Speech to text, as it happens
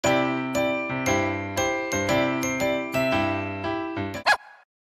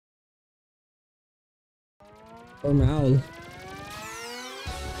Or Owl.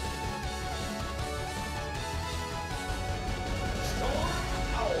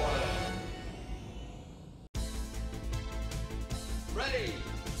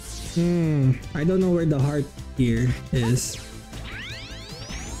 I don't know where the heart here is.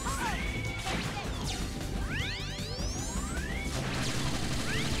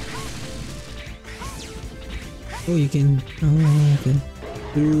 Oh, you can. Oh, okay.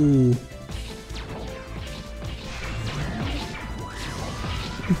 Ooh.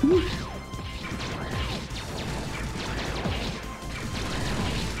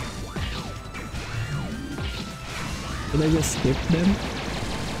 Did I just skip them?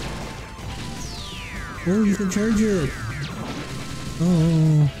 Oh, you can charge it.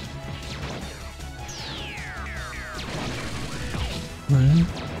 Oh. What?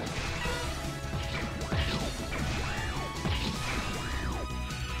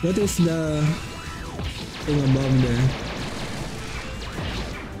 What is the thing above there?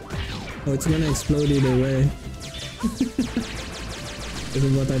 Oh, it's gonna explode either way. This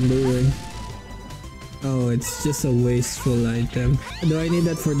is what I'm doing. Oh, it's just a wasteful item. Do I need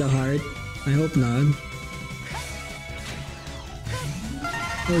that for the heart? I hope not.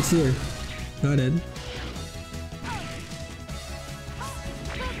 Oh, it's here. Got it.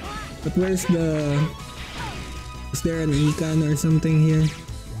 But where's the... Is there an econ or something here?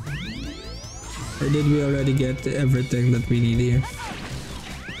 Or did we already get everything that we need here?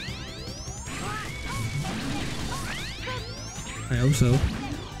 I hope so.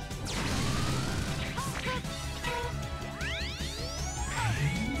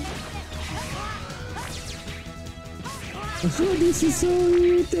 Oh, this is so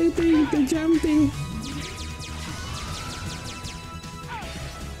irritating, the jumping.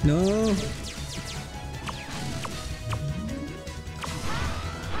 No.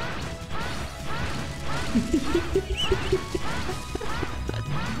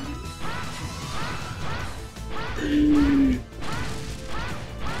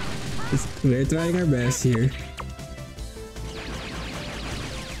 We're trying our best here.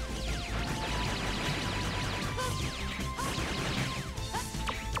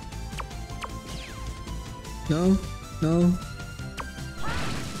 No, no.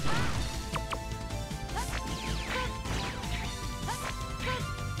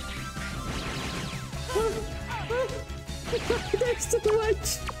 There's too much.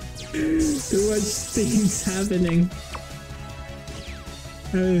 Too much things happening.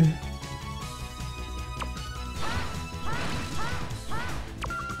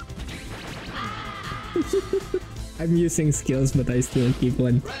 I'm using skills, but I still keep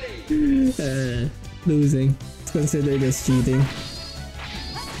on losing. It's considered as cheating.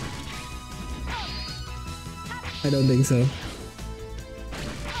 I don't think so.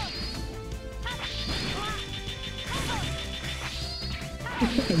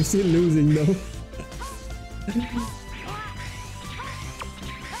 I'm still losing though.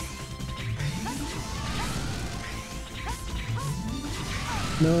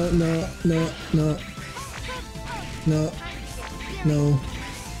 No, no, no, no. No. No.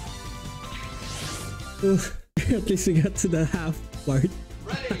 Oof. At least we got to the half part.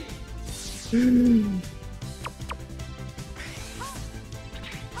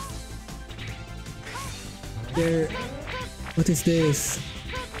 There. What is this?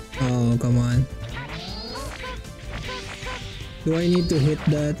 Oh, come on. Do I need to hit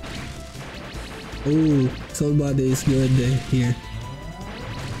that? Oh, soul body is good here.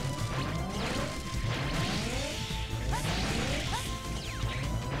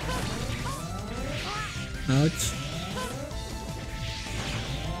 Ouch.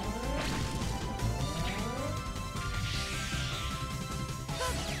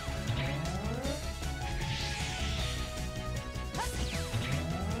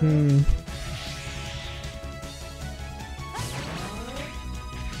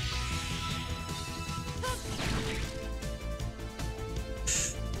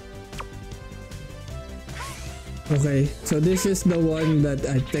 Okay, so this is the one that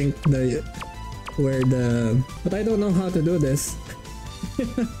I think but I don't know how to do this.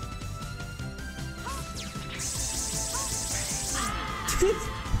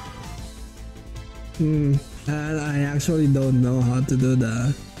 I actually don't know how to do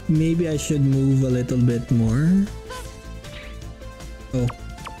that. Maybe I should move a little bit more. Oh.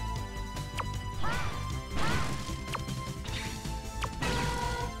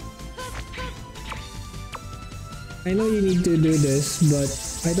 I know you need to do this, but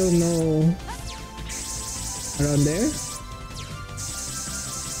I don't know. Around there?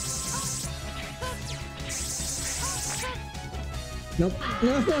 Nope.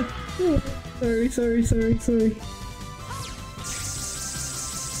 No. Sorry.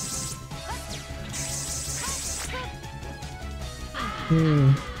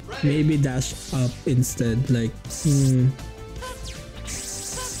 Maybe dash up instead, like,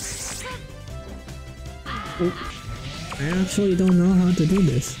 Oh, I actually don't know how to do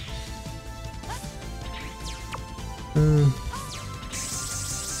this.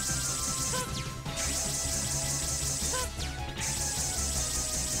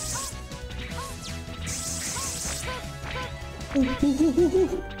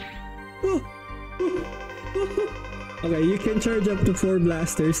 Okay, you can charge up to 4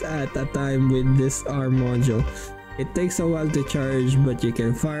 blasters at a time with this arm module. It takes a while to charge, but you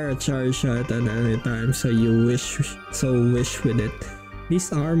can fire a charge shot at any time so you wish with it.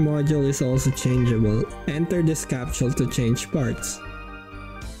 This arm module is also changeable. Enter this capsule to change parts.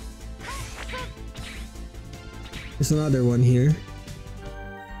 There's another one here.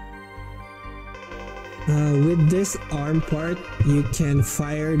 With this arm part, you can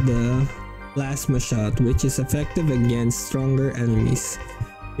fire the plasma shot, which is effective against stronger enemies.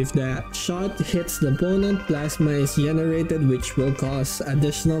 If the shot hits the opponent, plasma is generated, which will cause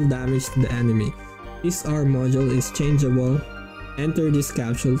additional damage to the enemy. This arm module is changeable. Enter this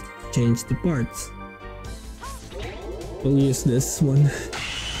capsule to change the parts. We'll use this one.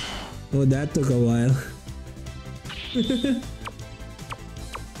 Oh, that took a while.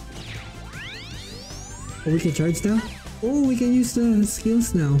 Oh, we can charge now? Oh, we can use the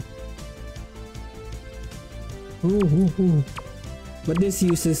skills now. Oh. But this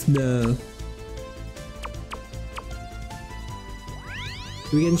uses the...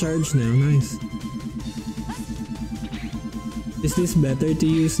 We can charge now, nice. Is this better to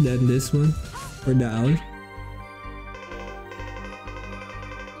use than this one? For the owl?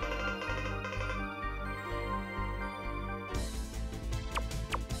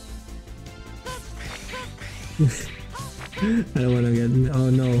 I don't wanna get...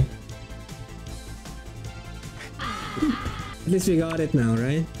 Oh no. At least we got it now,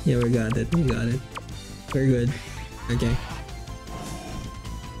 right? Yeah, we got it. We're good. Okay.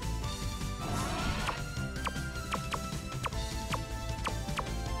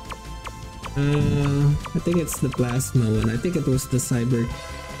 I think it's the plasma one. I think it was the cyber...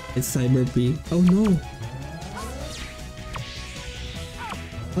 It's cyber P. Oh no!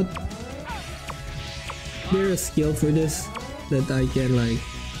 What? Is there a skill for this that I can like...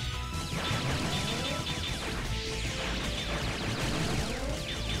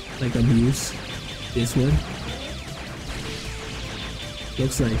 abuse? This one?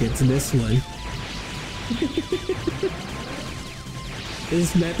 Looks like it's this one.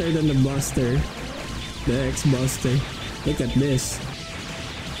 This is better than the Buster. The X-Buster. Look at this.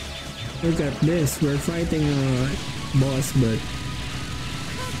 Look at this. We're fighting a boss, but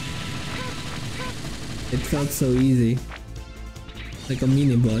it felt so easy. Like a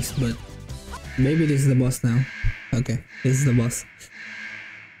mini boss, but maybe this is the boss now. Okay, this is the boss.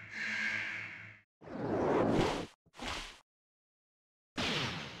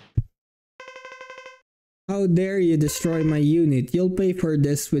 How dare you destroy my unit? You'll pay for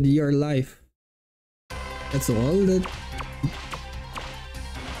this with your life. That's all that...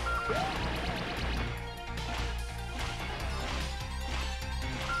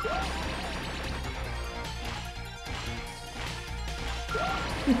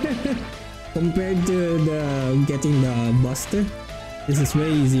 Compared to the getting the Buster, this is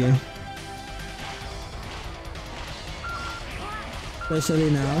way easier.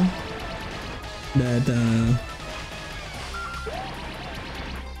 Especially now that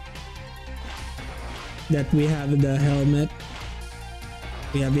that we have the helmet.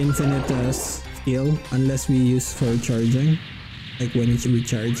 We have infinite skill unless we use for charging, like when we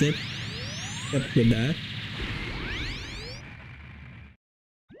recharge it. Yep, with that.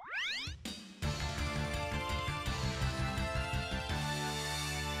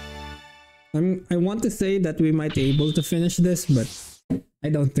 I want to say that we might be able to finish this, but I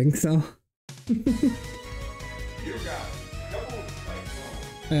don't think so.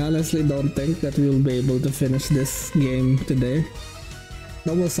 I honestly don't think that we'll be able to finish this game today.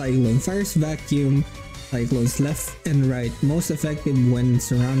 Double Cyclone. Fires vacuum cyclones left and right. Most effective when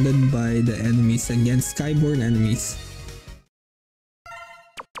surrounded by the enemies against skyborne enemies.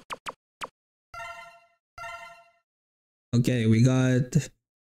 Okay, we got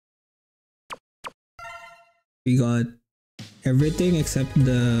everything except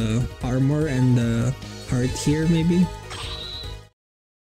the armor and the heart here, maybe.